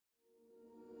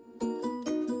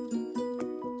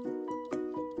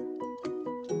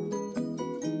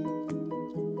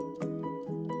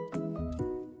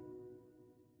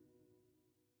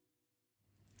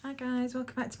guys,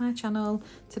 welcome back to my channel.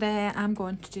 Today I'm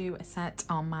going to do a set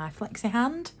on my flexi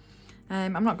hand.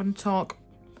 I'm not going to talk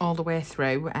all the way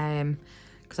through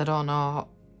because I don't know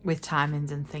with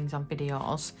timings and things on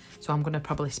videos, so I'm going to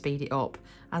probably speed it up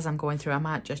as I'm going through. I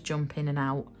might just jump in and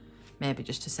out, maybe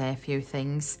just to say a few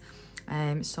things.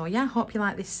 So yeah, hope you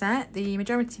like this set. The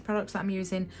majority of products that I'm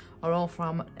using are all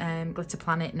from Glitter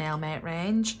Planet Nail Mate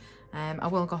range. I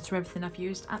will go through everything I've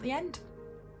used at the end.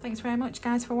 Thanks very much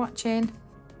guys for watching.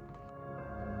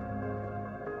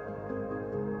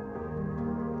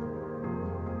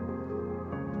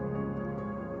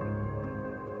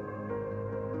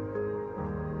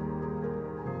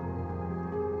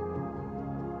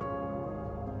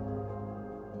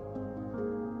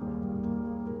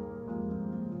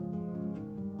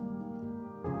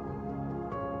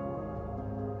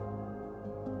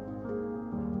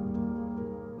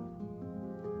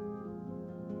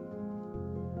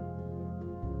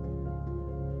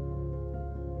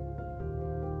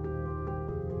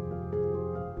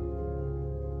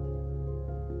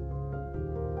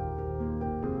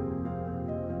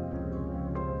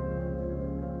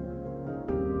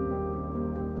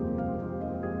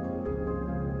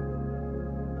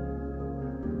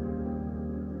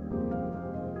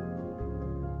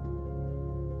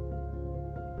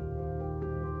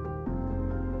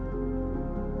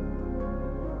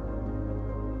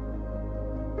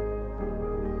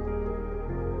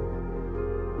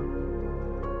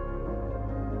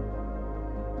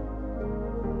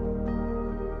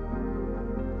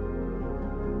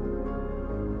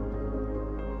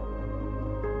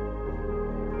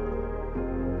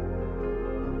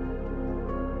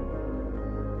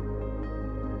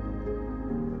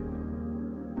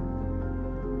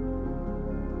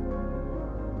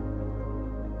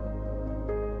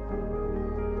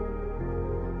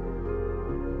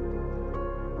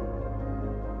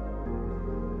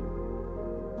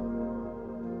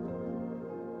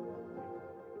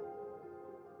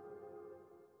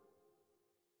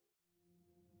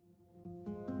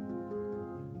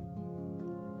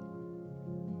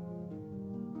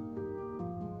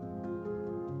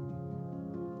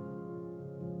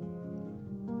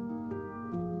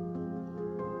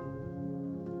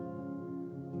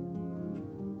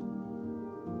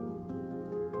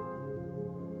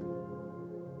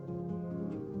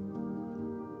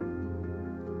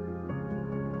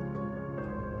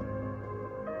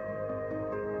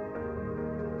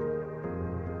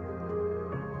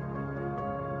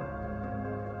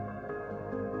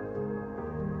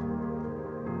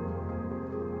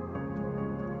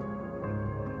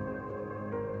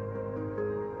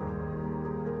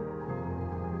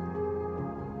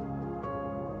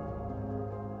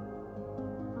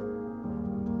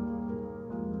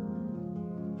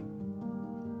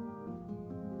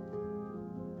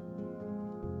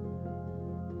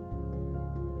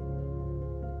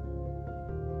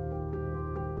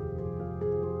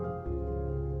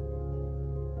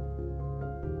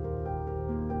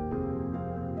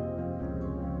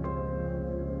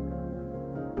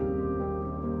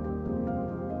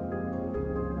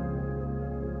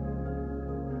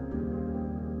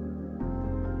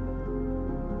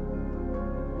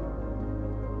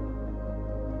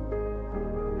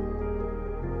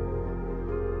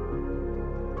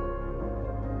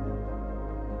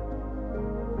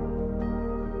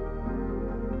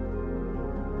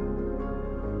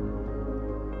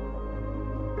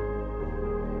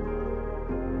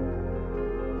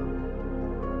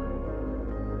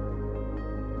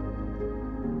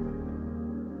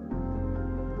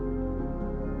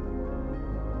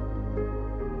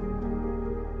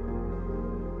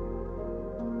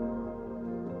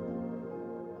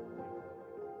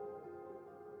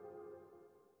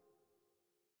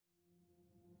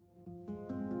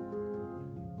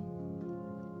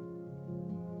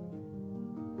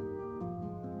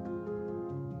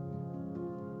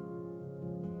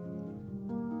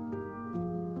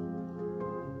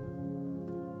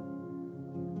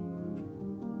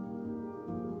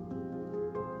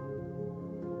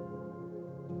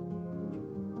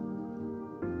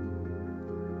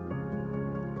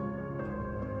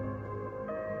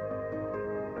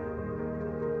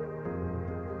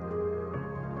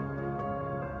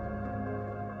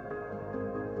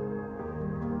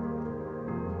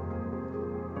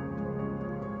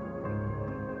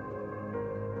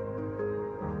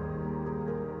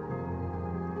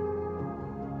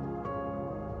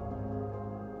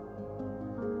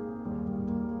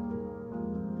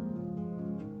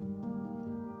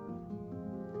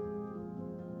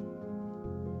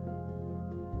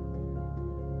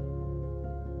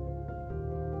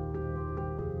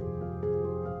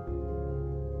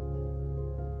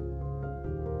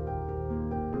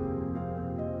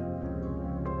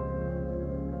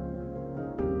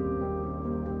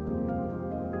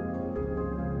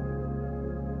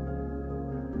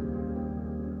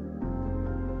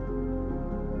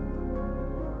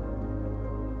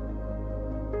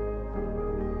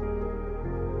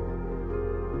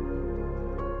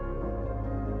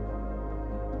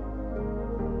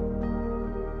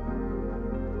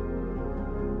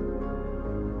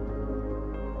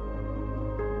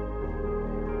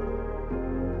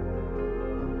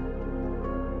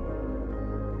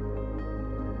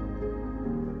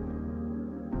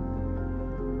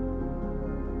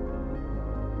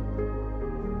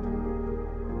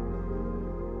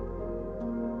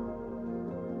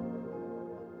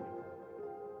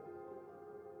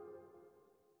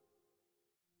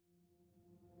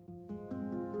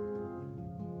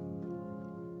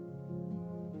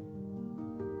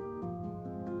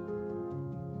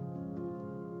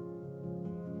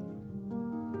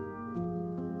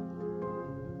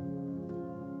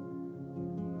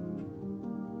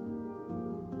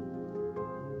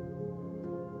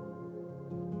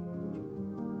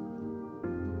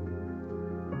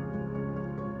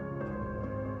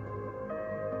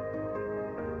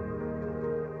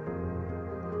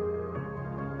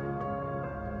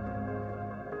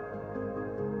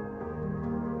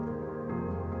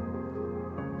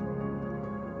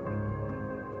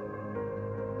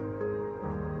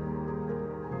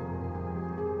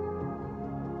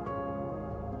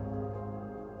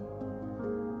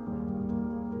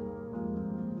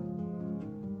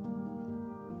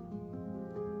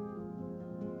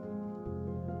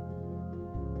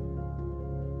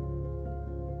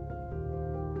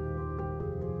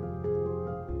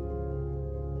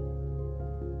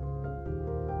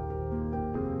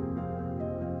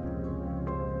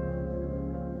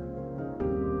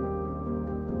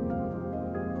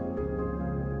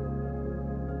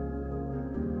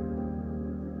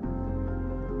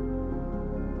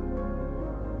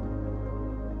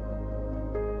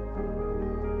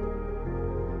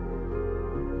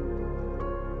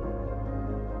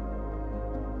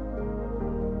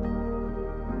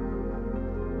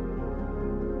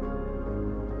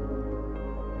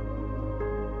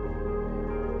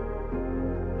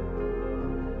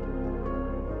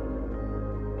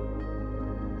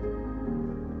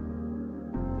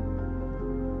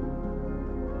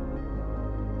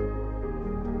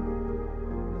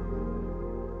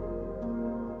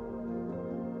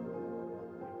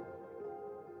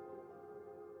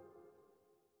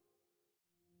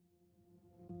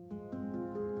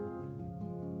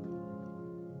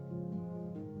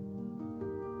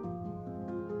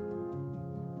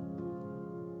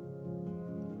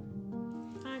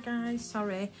 guys,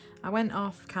 sorry, I went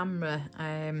off camera.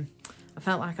 I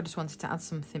felt like I just wanted to add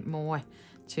something more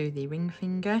to the ring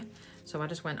finger, so I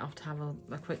just went off to have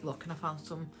a quick look, and I found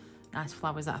some nice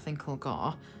flowers that I think will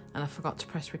go, and I forgot to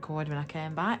press record when I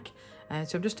came back.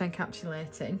 So I'm just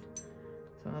encapsulating,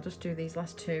 so I'll just do these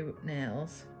last 2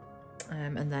 nails,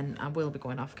 and then I will be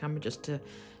going off camera just to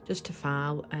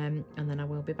file, and then I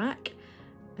will be back.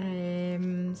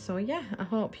 So yeah, I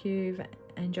hope you've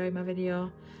enjoyed my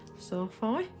video so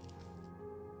far,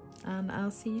 and I'll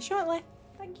see you shortly.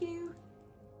 Thank you.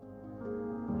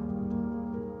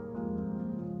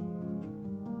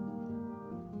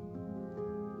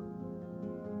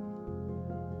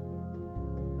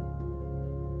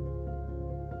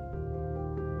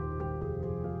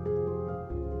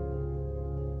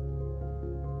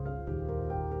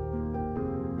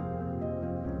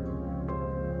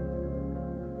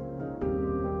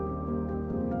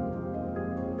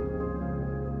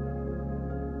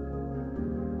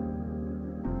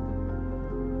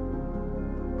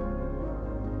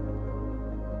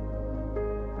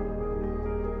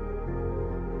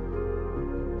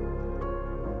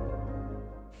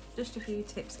 Just a few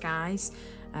tips, guys.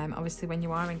 Obviously when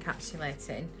you are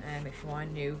encapsulating, if you are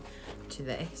new to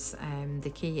this, the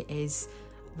key is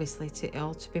obviously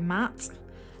to be matte.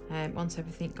 Once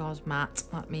everything goes matte,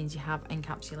 that means you have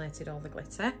encapsulated all the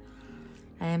glitter.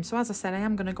 So as I said, I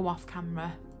am going to go off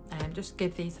camera and just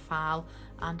give these a file,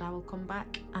 and I will come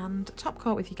back and top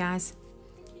coat with you guys.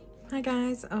 Hi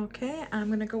guys, okay, I'm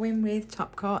going to go in with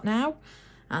top coat now,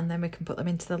 and then we can put them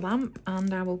into the lamp,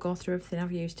 and I will go through everything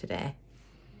I've used today.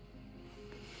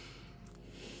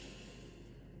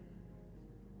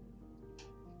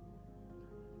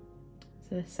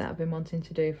 So this set I've been wanting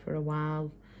to do for a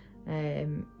while.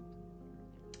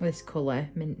 This colour,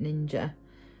 Mint Ninja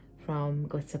from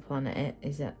Glitter Planet,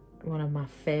 is one of my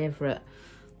favourite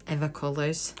ever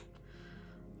colours.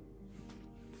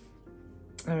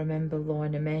 I remember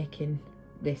Lorna making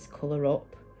this colour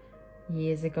up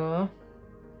years ago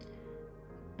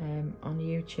on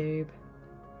YouTube.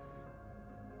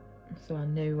 So I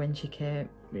knew when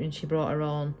she brought her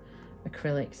own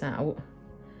acrylics out,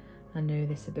 I knew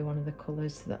this would be one of the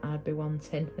colours that I'd be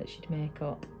wanting that she'd make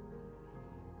up.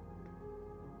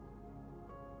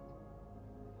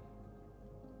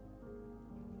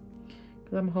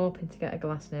 Because I'm hoping to get a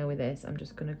glass nail with this, I'm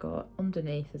just going to go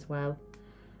underneath as well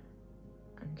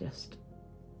and just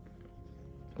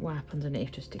wipe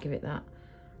underneath just to give it that,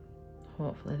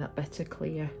 hopefully that better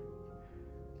clear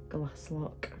glass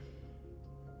look.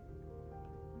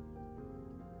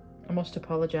 I must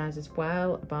apologise as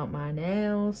well about my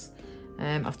nails.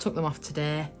 I've took them off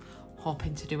today,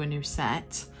 hoping to do a new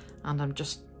set, and I'm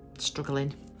just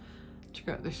struggling to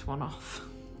get this one off.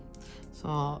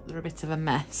 So they're a bit of a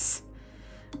mess.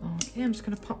 Okay, I'm just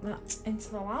going to pop that into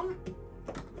the lamp.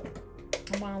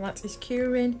 And while that is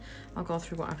curing, I'll go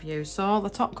through what I've used. So the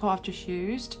top coat I've just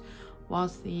used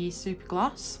was the Super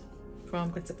Gloss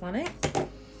from Glitter Planet.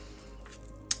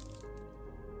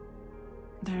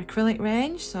 Their acrylic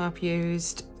range, so I've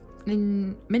used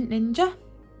Mint Ninja.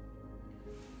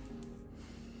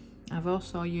 I've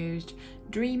also used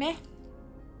Dreamy,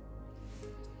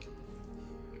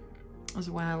 as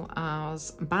well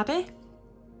as Baddie.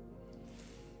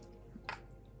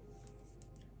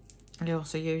 And I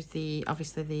also used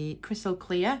obviously the Crystal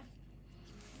Clear.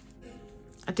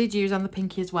 I did use on the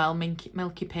pinky as well,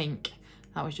 Milky Pink.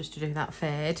 That was just to do that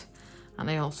fade. And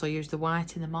I also used the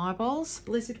white in the marbles,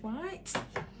 Blizzard White.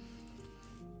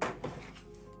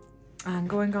 And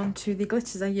going on to the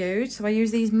glitters I used. So I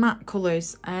used these matte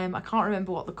colours. I can't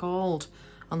remember what they're called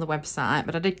on the website,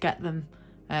 but I did get them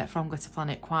from Glitter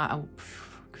Planet quite a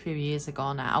few years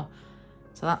ago now.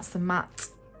 So that's the matte,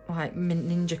 like Mint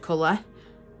Ninja colour.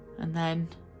 And then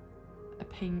a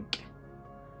pink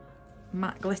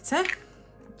matte glitter.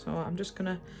 So I'm just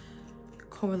going to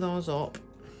cover those up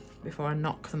before I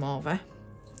knock them over,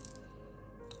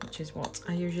 which is what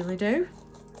I usually do.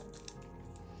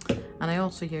 And I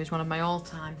also use one of my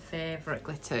all-time favourite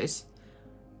glitters,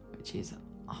 which is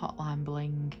Hotline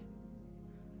Bling.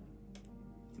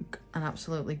 An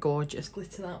absolutely gorgeous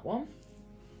glitter, that one.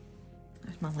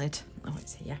 There's my lid. Oh,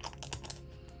 it's here.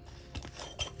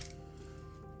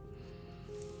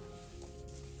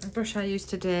 The brush I used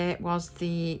today was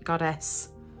the Goddess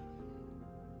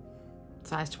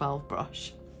size 12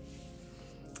 brush.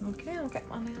 Okay, I'll get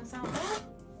my nails out there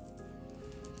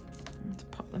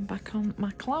and pop them back on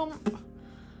my clamp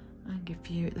and give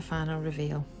you the final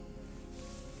reveal.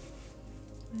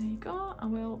 There you go. I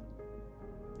will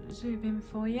zoom in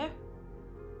for you.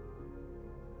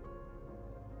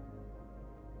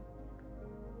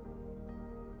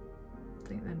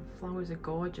 think the flowers are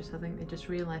gorgeous. I think they just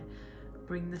really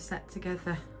bring the set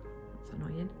together. That's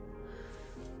annoying.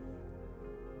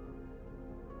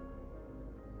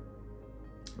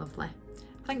 Lovely.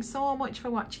 Thanks so much for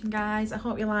watching, guys. I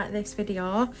hope you like this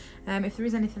video. If there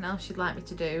is anything else you'd like me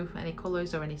to do, any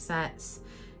colours or any sets,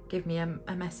 give me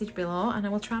a message below and I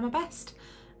will try my best.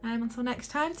 Until next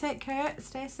time, take care,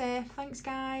 stay safe. Thanks,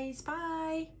 guys.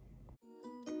 Bye.